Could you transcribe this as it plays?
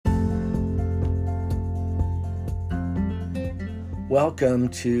Welcome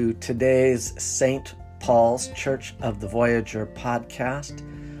to today's St. Paul's Church of the Voyager podcast.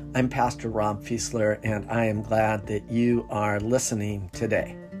 I'm Pastor Rob Fiesler, and I am glad that you are listening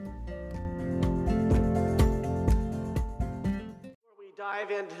today. Before we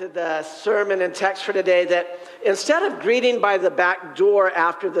dive into the sermon and text for today, that instead of greeting by the back door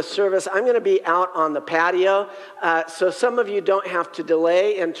after the service, I'm going to be out on the patio, so some of you don't have to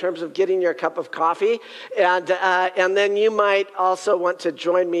delay in terms of getting your cup of coffee, and then you might also want to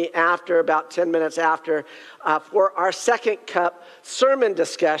join me after, about 10 minutes after, for our second cup sermon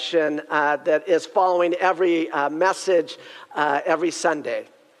discussion that is following every message every Sunday.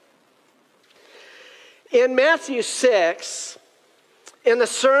 In Matthew 6, in the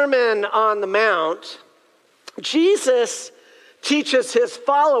Sermon on the Mount, Jesus teaches his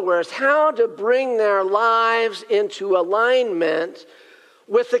followers how to bring their lives into alignment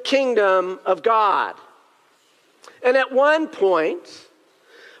with the kingdom of God. And at one point,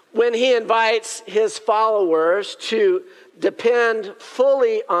 when he invites his followers to depend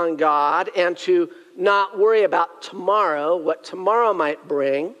fully on God and to not worry about tomorrow, what tomorrow might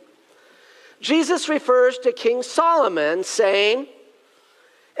bring, Jesus refers to King Solomon, saying,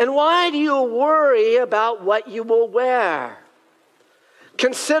 "And why do you worry about what you will wear?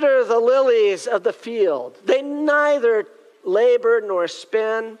 Consider the lilies of the field. They neither labor nor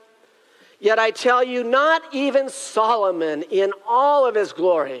spin. Yet I tell you, not even Solomon in all of his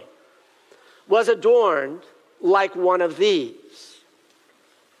glory was adorned like one of these."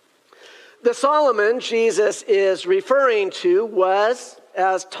 The Solomon Jesus is referring to was,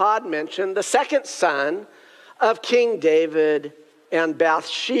 as Todd mentioned, the second son of King David and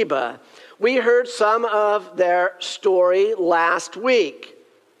Bathsheba. We heard some of their story last week.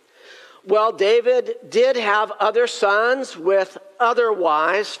 Well, David did have other sons with other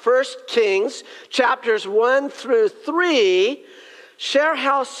wives. 1 Kings chapters 1 through 3 share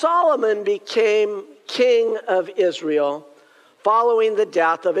how Solomon became king of Israel following the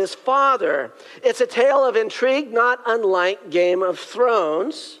death of his father. It's a tale of intrigue not unlike Game of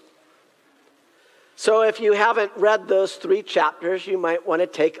Thrones. So if you haven't read those 3 chapters, you might want to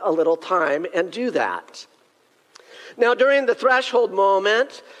take a little time and do that. Now, during the threshold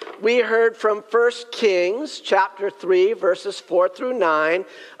moment, we heard from 1 Kings chapter 3, verses 4 through 9,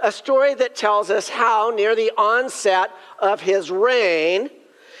 a story that tells us how, near the onset of his reign,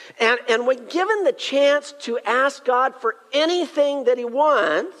 and when given the chance to ask God for anything that he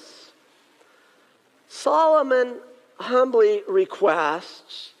wants, Solomon humbly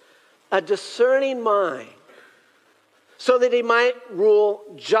requests a discerning mind so that he might rule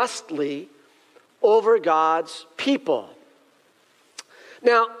justly over God's people.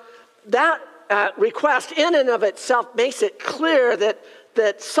 Now, that request in and of itself makes it clear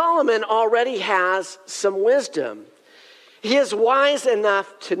that Solomon already has some wisdom. He is wise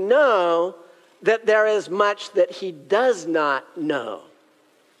enough to know that there is much that he does not know.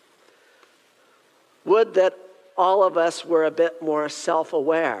 Would that all of us were a bit more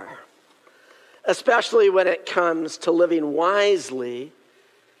self-aware, especially when it comes to living wisely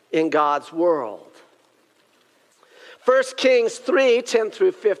in God's world. 1 Kings 3, 10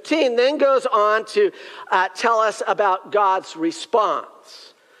 through 15 then goes on to tell us about God's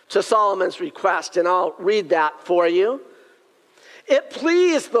response to Solomon's request, and I'll read that for you. "It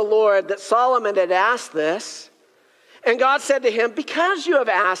pleased the Lord that Solomon had asked this, and God said to him, 'Because you have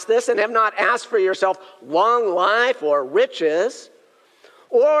asked this and have not asked for yourself long life or riches,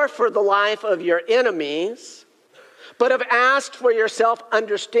 or for the life of your enemies, but have asked for yourself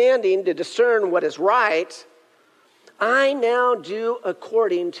understanding to discern what is right, I now do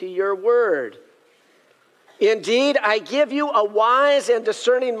according to your word. Indeed, I give you a wise and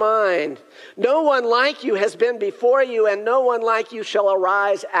discerning mind. No one like you has been before you, and no one like you shall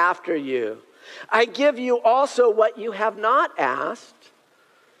arise after you. I give you also what you have not asked,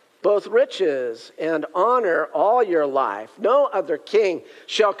 both riches and honor all your life. No other king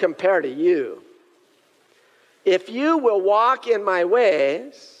shall compare to you. If you will walk in my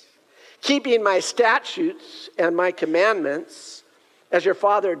ways, keeping my statutes and my commandments, as your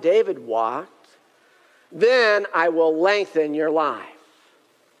father David walked, then I will lengthen your life.'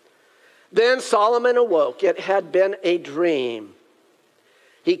 Then Solomon awoke. It had been a dream.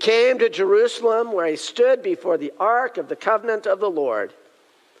 He came to Jerusalem, where he stood before the ark of the covenant of the Lord.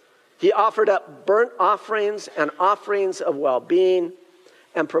 He offered up burnt offerings and offerings of well-being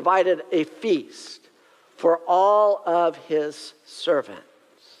and provided a feast for all of his servants."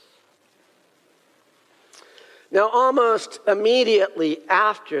 Now, almost immediately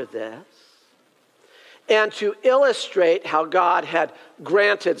after this, and to illustrate how God had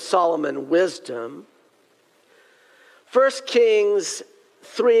granted Solomon wisdom, 1 Kings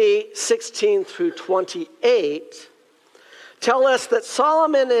 3:16 through 28 tell us that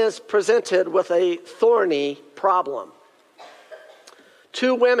Solomon is presented with a thorny problem.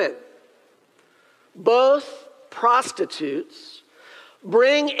 Two women, both prostitutes,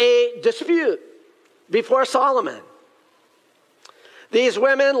 bring a dispute before Solomon. These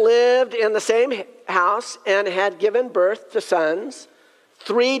women lived in the same house and had given birth to sons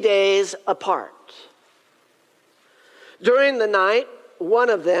 3 days apart. During the night, one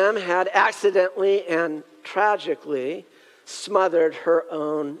of them had accidentally and tragically smothered her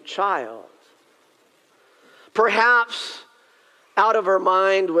own child. Perhaps out of her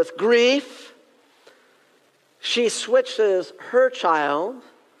mind with grief, she switches her child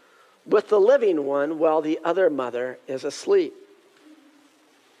with the living one while the other mother is asleep.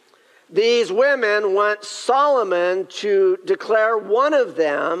 These women want Solomon to declare one of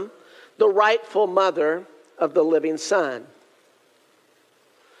them the rightful mother of the living son.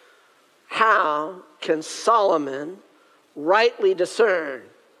 How can Solomon rightly discern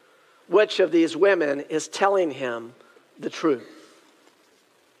which of these women is telling him the truth?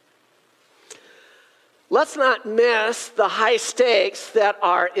 Let's not miss the high stakes that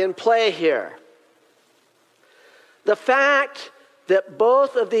are in play here. The fact that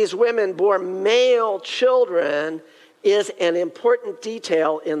both of these women bore male children is an important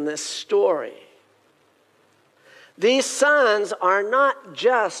detail in this story. These sons are not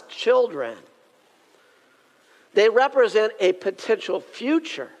just children. They represent a potential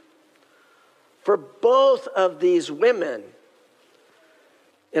future for both of these women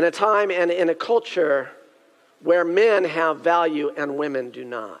in a time and in a culture where men have value and women do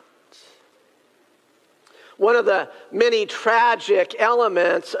not. One of the many tragic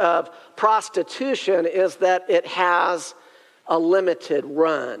elements of prostitution is that it has a limited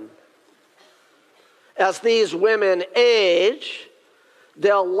run. As these women age,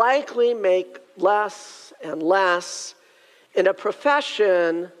 they'll likely make less and less in a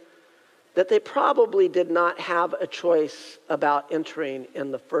profession that they probably did not have a choice about entering in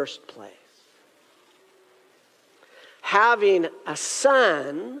the first place. Having a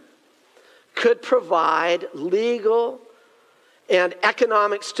son could provide legal and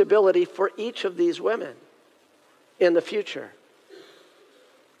economic stability for each of these women in the future.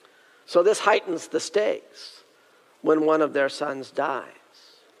 So this heightens the stakes when one of their sons dies.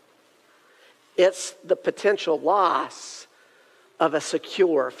 It's the potential loss of a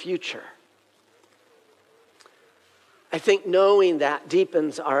secure future. I think knowing that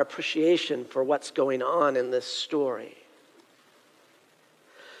deepens our appreciation for what's going on in this story.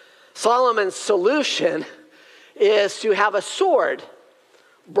 Solomon's solution is to have a sword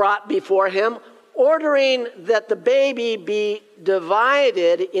brought before him, ordering that the baby be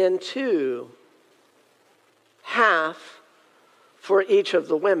divided into half for each of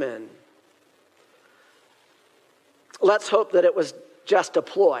the women. Let's hope that it was just a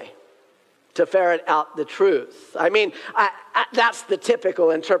ploy to ferret out the truth. I mean, that's the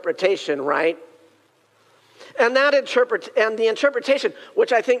typical interpretation, right? And the interpretation,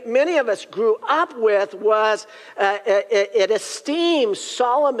 which I think many of us grew up with, was it esteems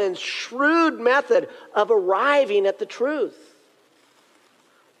Solomon's shrewd method of arriving at the truth.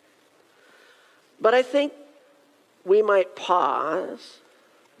 But I think we might pause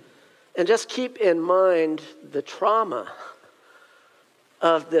and just keep in mind the trauma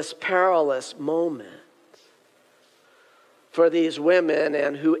of this perilous moment for these women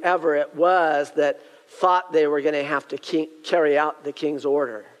and whoever it was that thought they were going to have to carry out the king's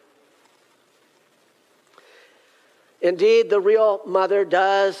order. Indeed, the real mother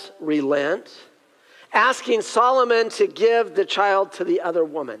does relent, asking Solomon to give the child to the other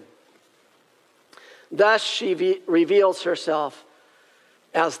woman. Thus, she reveals herself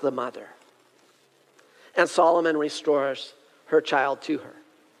as the mother. And Solomon restores her child to her.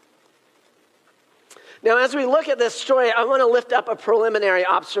 Now, as we look at this story, I want to lift up a preliminary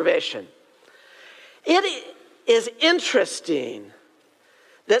observation. It is interesting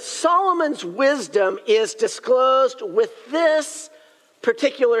that Solomon's wisdom is disclosed with this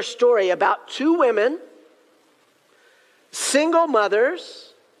particular story about two women, single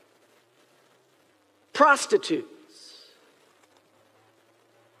mothers, prostitutes.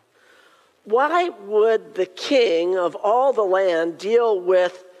 Why would the king of all the land deal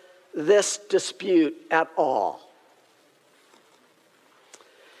with this dispute at all?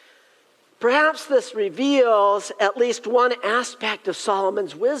 Perhaps this reveals at least one aspect of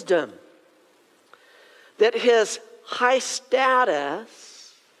Solomon's wisdom, that his high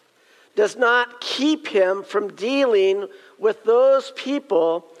status does not keep him from dealing with those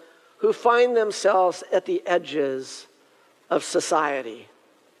people who find themselves at the edges of society.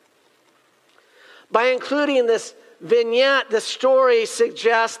 By including this vignette, the story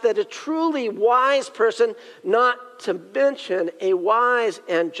suggests that a truly wise person, not to mention a wise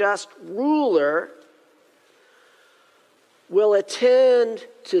and just ruler, will attend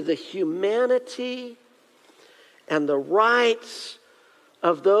to the humanity and the rights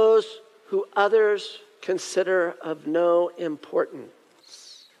of those who others consider of no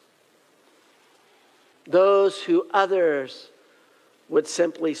importance. Those who others would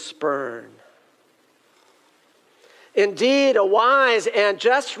simply spurn. Indeed, a wise and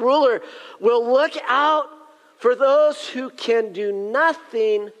just ruler will look out for those who can do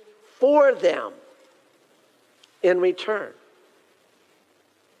nothing for them in return.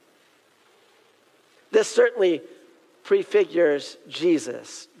 This certainly prefigures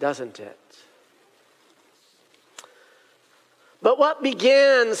Jesus, doesn't it? But what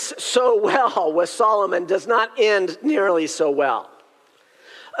begins so well with Solomon does not end nearly so well.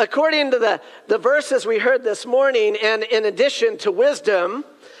 According to the verses we heard this morning, and in addition to wisdom,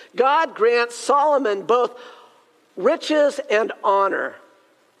 God grants Solomon both riches and honor,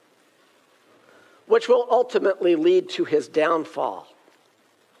 which will ultimately lead to his downfall.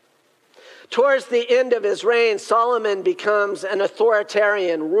 Towards the end of his reign, Solomon becomes an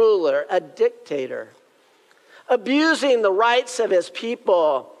authoritarian ruler, a dictator, abusing the rights of his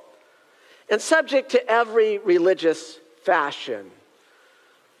people and subject to every religious fashion.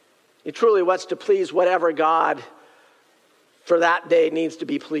 He truly wants to please whatever God for that day needs to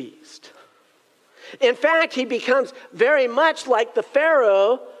be pleased. In fact, he becomes very much like the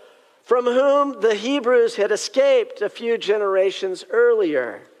Pharaoh from whom the Hebrews had escaped a few generations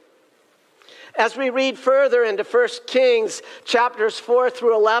earlier. As we read further into 1 Kings chapters 4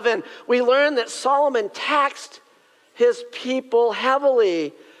 through 11, we learn that Solomon taxed his people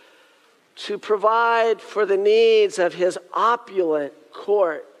heavily to provide for the needs of his opulent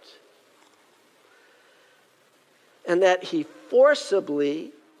court, and that he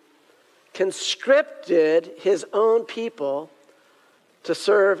forcibly conscripted his own people to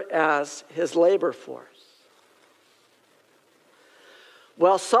serve as his labor force.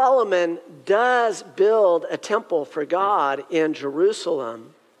 Well, Solomon does build a temple for God in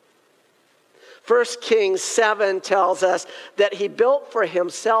Jerusalem. 1 Kings 7 tells us that he built for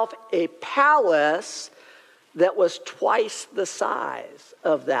himself a palace that was twice the size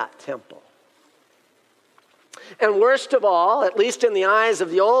of that temple. And worst of all, at least in the eyes of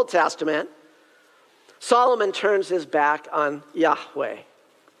the Old Testament, Solomon turns his back on Yahweh,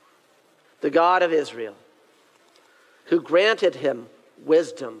 the God of Israel, who granted him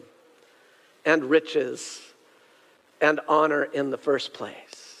wisdom and riches and honor in the first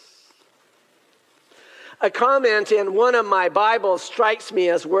place. A comment in one of my Bibles strikes me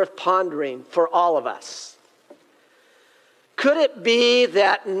as worth pondering for all of us. Could it be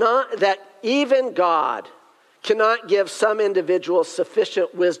that even God cannot give some individuals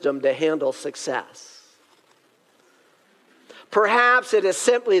sufficient wisdom to handle success? Perhaps it is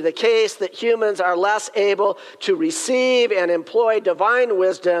simply the case that humans are less able to receive and employ divine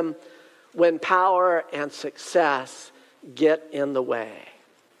wisdom when power and success get in the way.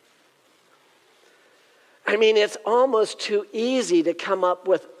 I mean, it's almost too easy to come up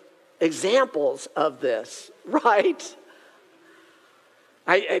with examples of this, right?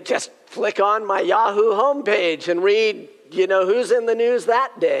 I just flick on my Yahoo homepage and read, who's in the news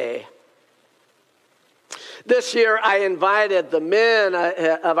that day. This year, I invited the men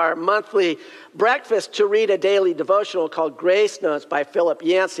of our monthly breakfast to read a daily devotional called Grace Notes by Philip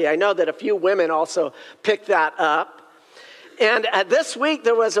Yancey. I know that a few women also picked that up. And this week,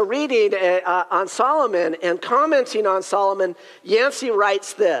 there was a reading on Solomon, and commenting on Solomon, Yancey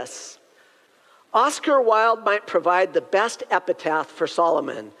writes this: Oscar Wilde might provide the best epitaph for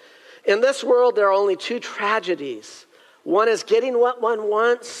Solomon. In this world, there are only two tragedies. One is getting what one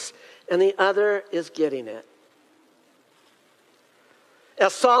wants, and the other is getting it.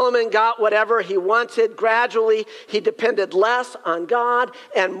 As Solomon got whatever he wanted, gradually he depended less on God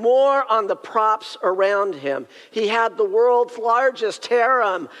and more on the props around him. He had the world's largest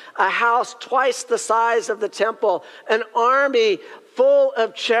harem, a house twice the size of the temple, an army full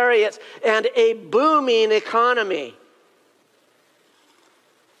of chariots, and a booming economy.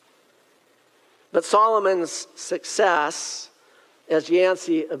 But Solomon's success, as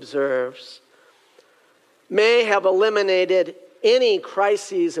Yancey observes, may have eliminated any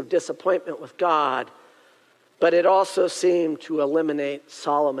crises of disappointment with God, but it also seemed to eliminate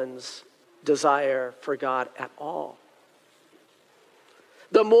Solomon's desire for God at all.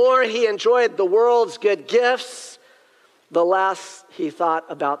 The more he enjoyed the world's good gifts, the less he thought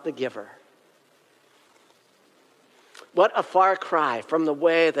about the giver. What a far cry from the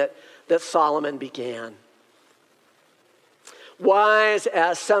way that Solomon began. Wise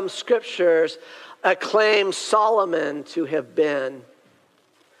as some scriptures acclaim Solomon to have been,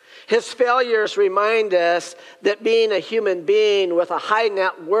 his failures remind us that being a human being with a high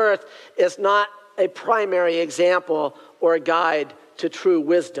net worth is not a primary example or a guide to true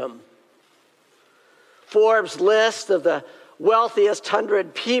wisdom. Forbes' list of the wealthiest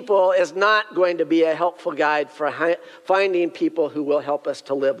 100 people is not going to be a helpful guide for finding people who will help us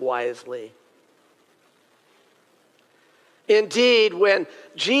to live wisely. Indeed, when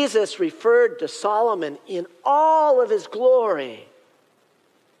Jesus referred to Solomon in all of his glory,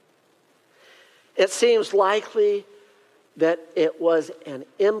 it seems likely that it was an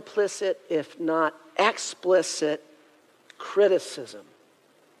implicit, if not explicit, criticism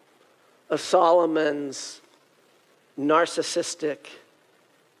of Solomon's narcissistic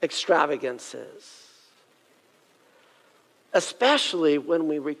extravagances. Especially when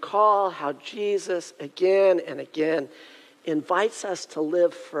we recall how Jesus again and again invites us to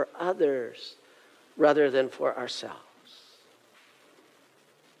live for others rather than for ourselves.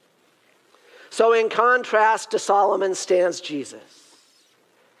 So in contrast to Solomon stands Jesus.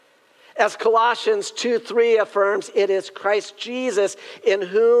 As Colossians 2:3 affirms, it is Christ Jesus in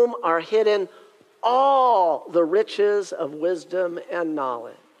whom are hidden all the riches of wisdom and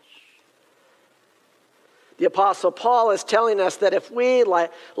knowledge. The Apostle Paul is telling us that if we,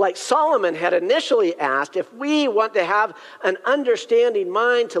 like Solomon had initially asked, if we want to have an understanding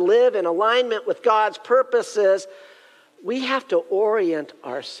mind to live in alignment with God's purposes, we have to orient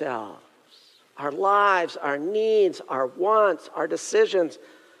ourselves, our lives, our needs, our wants, our decisions,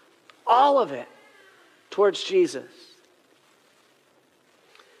 all of it towards Jesus.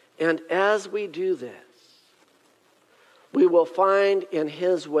 And as we do this, we will find in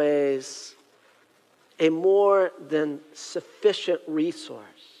his ways a more than sufficient resource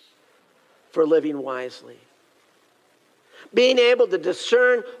for living wisely. Being able to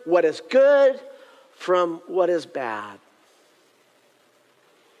discern what is good from what is bad.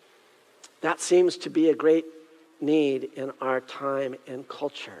 That seems to be a great need in our time and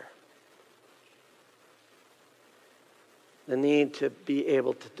culture. The need to be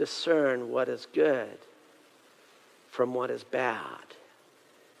able to discern what is good from what is bad.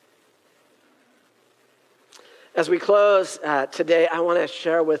 As we close today, I want to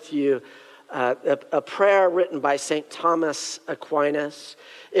share with you a prayer written by St. Thomas Aquinas.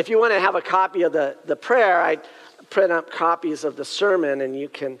 If you want to have a copy of the prayer, I print up copies of the sermon and you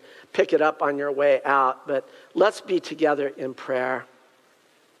can pick it up on your way out. But let's be together in prayer.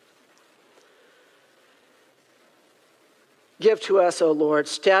 Give to us, O Lord,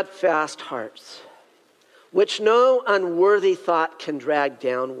 steadfast hearts, which no unworthy thought can drag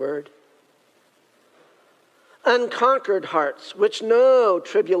downward. Unconquered hearts, which no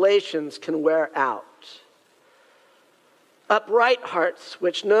tribulations can wear out. Upright hearts,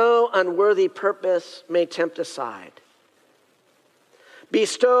 which no unworthy purpose may tempt aside.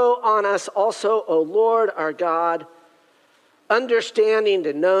 Bestow on us also, O Lord our God, understanding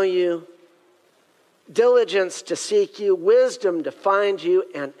to know you, diligence to seek you, wisdom to find you,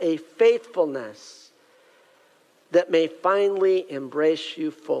 and a faithfulness that may finally embrace you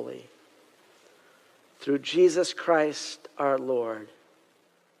fully. Through Jesus Christ our Lord.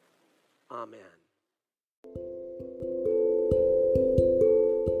 Amen.